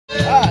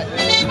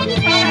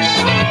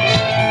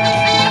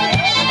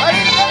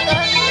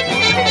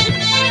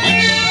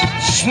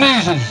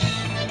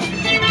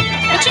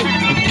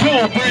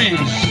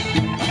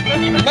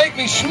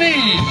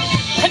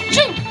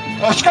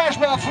please. Scratch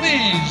my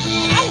fleas.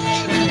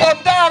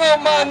 I'm down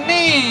on my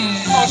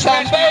knees.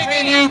 I'm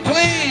begging you,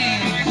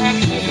 please.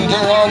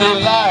 Turn on your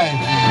light.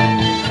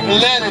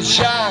 Let it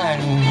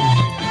shine.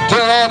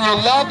 Turn on your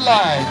love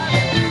light.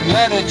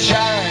 Let it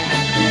shine.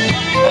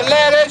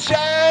 Let it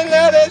shine,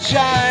 let it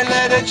shine,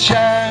 let it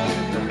shine.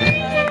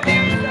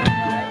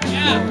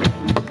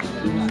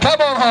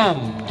 Come on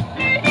home.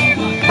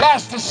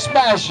 Blast the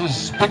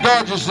smashes, be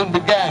gorgeous and be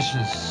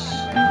gaseous.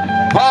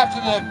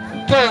 After the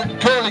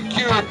curly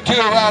cure too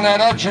around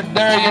that orchard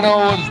there, you know,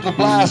 was the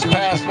blast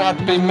pass not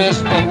to be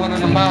missed, but when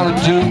it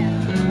amounted to,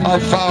 I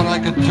found I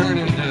could turn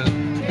into.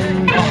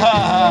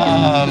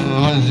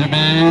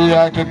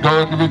 I could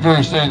go into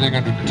reverse anything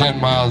under 10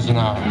 miles an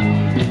hour.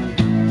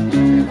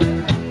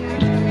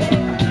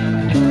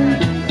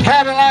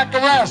 Cadillac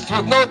arrest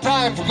with no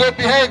time for good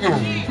behavior.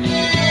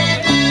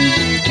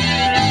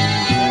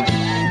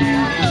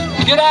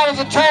 Get out of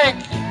the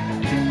tank.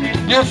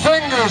 Your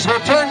fingers will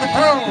turn to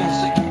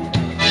prunes.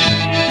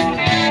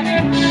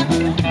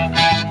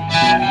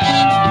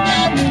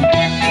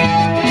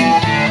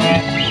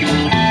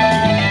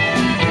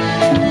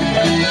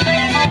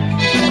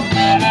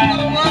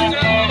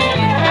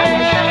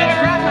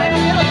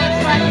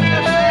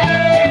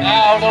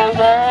 Out of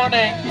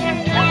warning,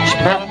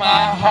 broke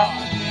my heart.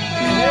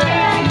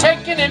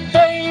 Taking it,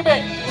 baby,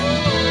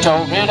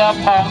 tore it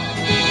apart.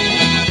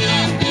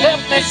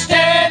 Left me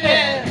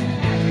standing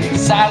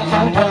side of the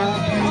road.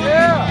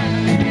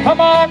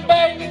 Come on,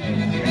 baby,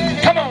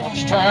 come on,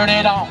 let's turn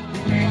it on.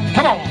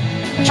 Come on,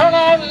 turn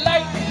on the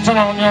light, turn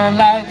on your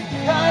light.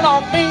 Shine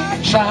on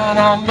me, shine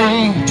on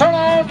me. Turn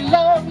on the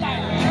love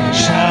light,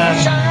 shine,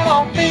 shine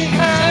on me,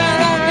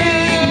 shine on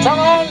me. Turn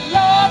on the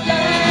love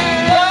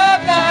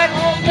light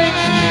on me.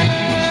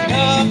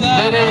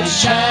 Let it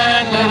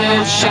shine, let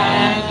it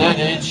shine, let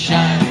it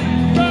shine.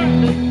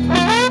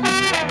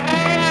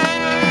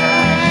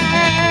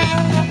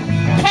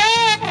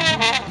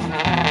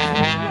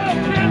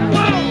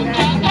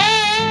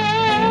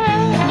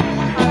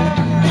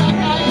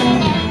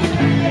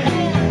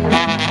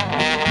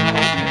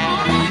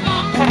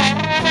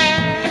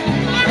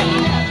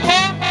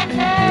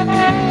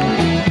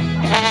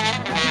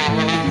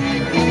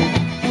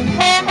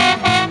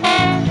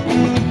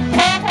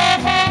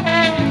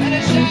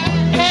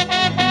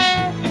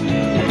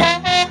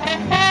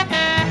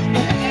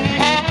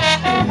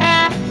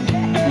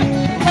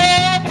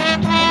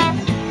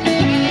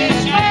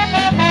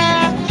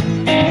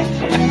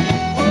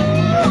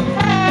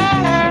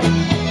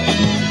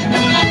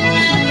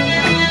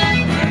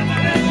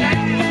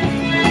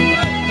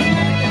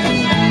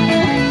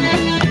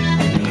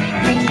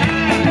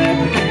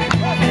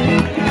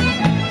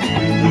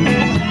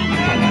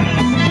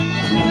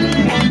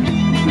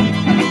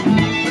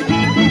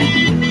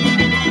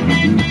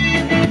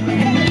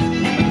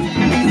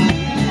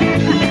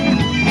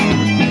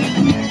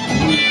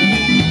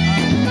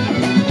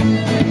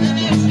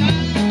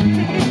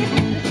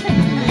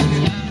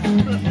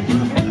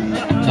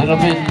 Little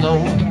bit low,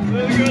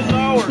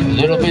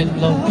 little bit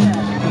low,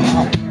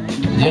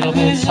 little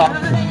bit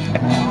soft,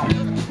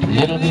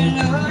 little bit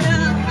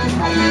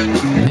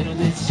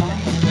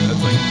soft.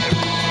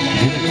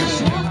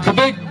 The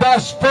big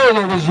bus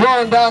further was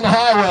rolling down the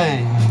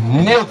highway.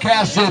 Neil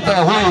Cassidy at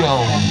the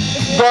wheel.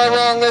 Going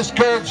along this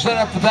curve set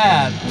up for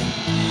that.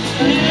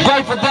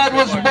 Grateful Dead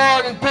was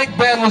aboard and Big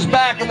Ben was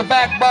back in the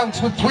back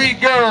bunks with 3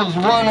 girls.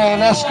 One an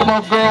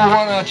Eskimo girl,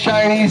 one a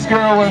Chinese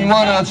girl, and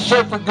one a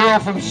surfer girl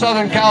from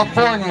Southern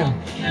California.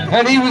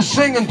 And he was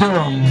singing to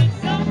them.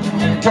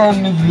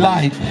 Turn the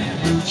light,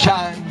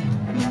 shine.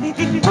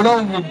 Turn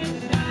on the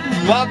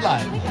love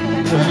light,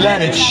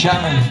 let it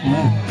shine.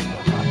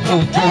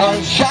 Turn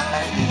on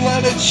shine,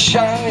 let it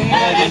shine,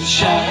 let it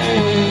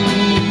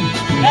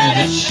shine, let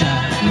it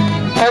shine.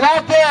 And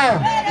out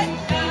there,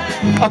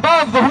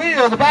 above the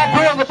wheel, the back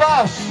wheel of the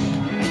bus,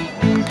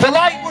 the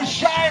light was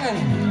shining.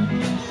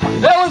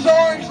 There was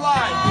orange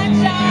light,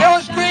 there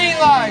was green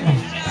light,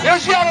 there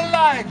was yellow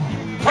light,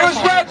 there was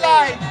red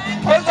light.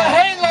 There was a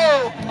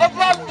halo of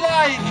love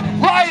light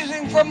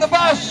rising from the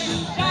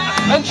bus.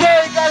 And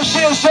Jerry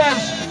Garcia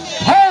says,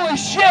 "Holy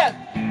shit,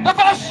 the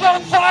bus is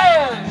on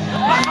fire!"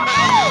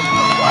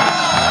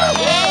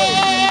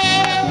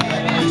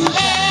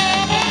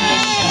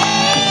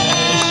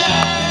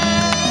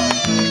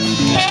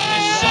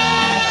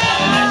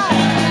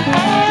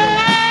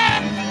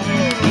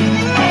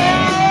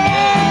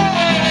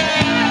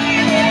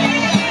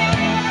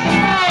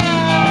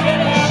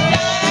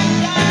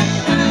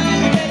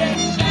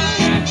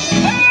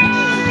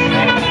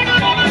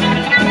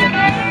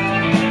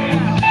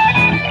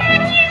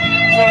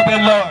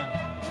 Lower.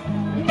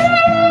 A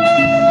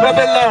little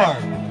bit lower.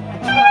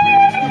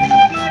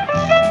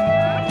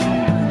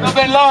 A little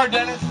bit lower,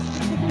 Dennis.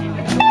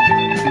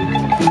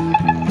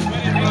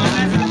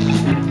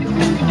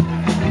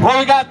 Well,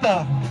 we got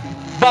the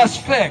bus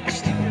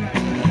fixed.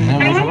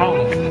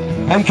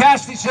 And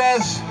Cassidy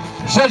says,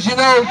 you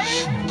know,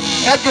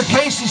 Edgar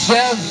Casey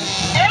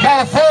says,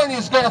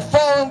 California's going to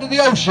fall into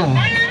the ocean.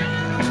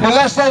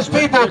 Unless those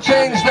people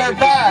change their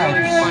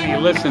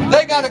vibes.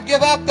 They got to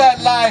give up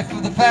that life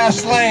of the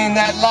fast lane,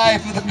 that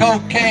life of the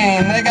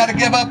cocaine. They got to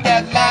give up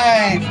that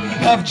life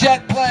of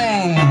jet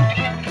plane,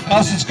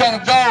 else it's going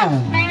to go.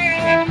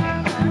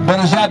 But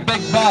as that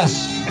big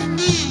bus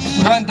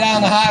went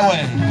down the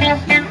highway,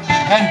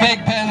 and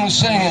Big Ben was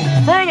singing,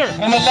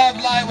 and the love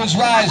light was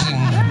rising,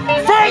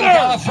 in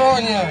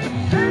California,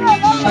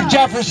 the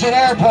Jefferson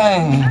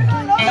Airplane,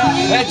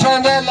 they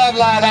turned their love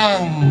light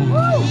on.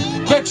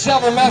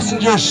 Quicksilver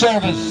Messenger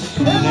Service,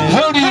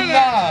 Who Do You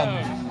Love?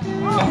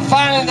 And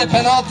finally the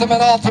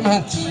penultimate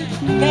ultimate,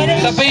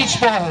 the Beach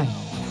Boys.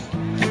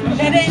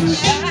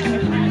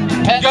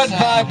 Good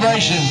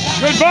vibration.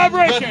 Good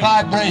vibration. Good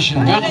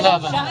vibration. Good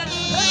loving.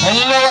 And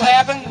you know what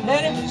happened?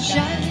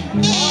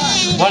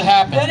 What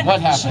happened?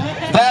 What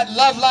happened? That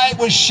love light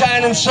was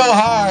shining so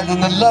hard,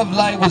 and the love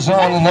light was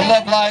on, and the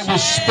love light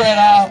was spread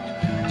out.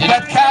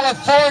 But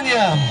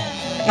California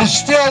is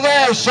still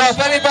there, so if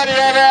anybody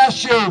ever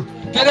asks you,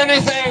 did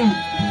anything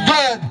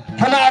good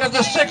come out of the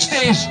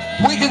 60s,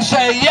 we can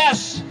say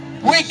yes,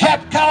 we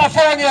kept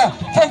California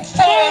from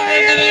falling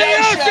into the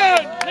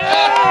ocean.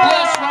 God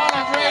bless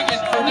Ronald Reagan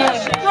for doing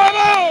it.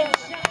 Bravo!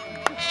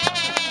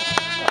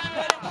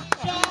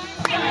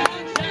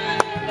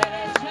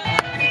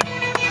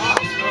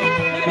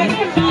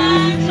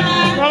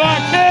 Come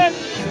on, kid!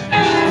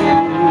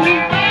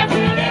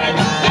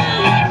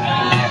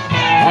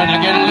 When I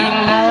get a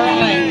little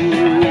lonely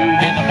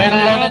in the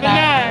middle of the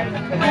night,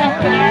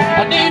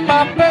 I need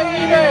my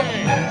baby,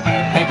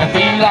 make me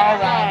feel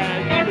alright.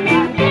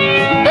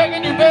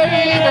 Begging you,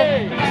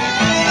 baby,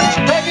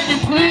 begging you,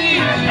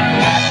 please,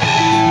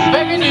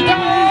 begging you,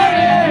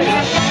 darling,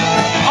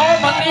 on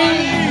my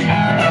knees.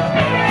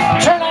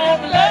 Turn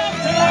on the left,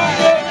 turn on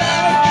the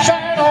right,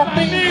 shine on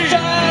me,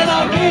 shine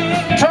on me.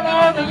 Turn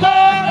on the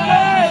love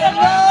light,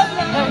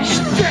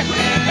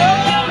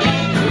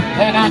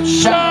 let it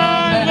shine.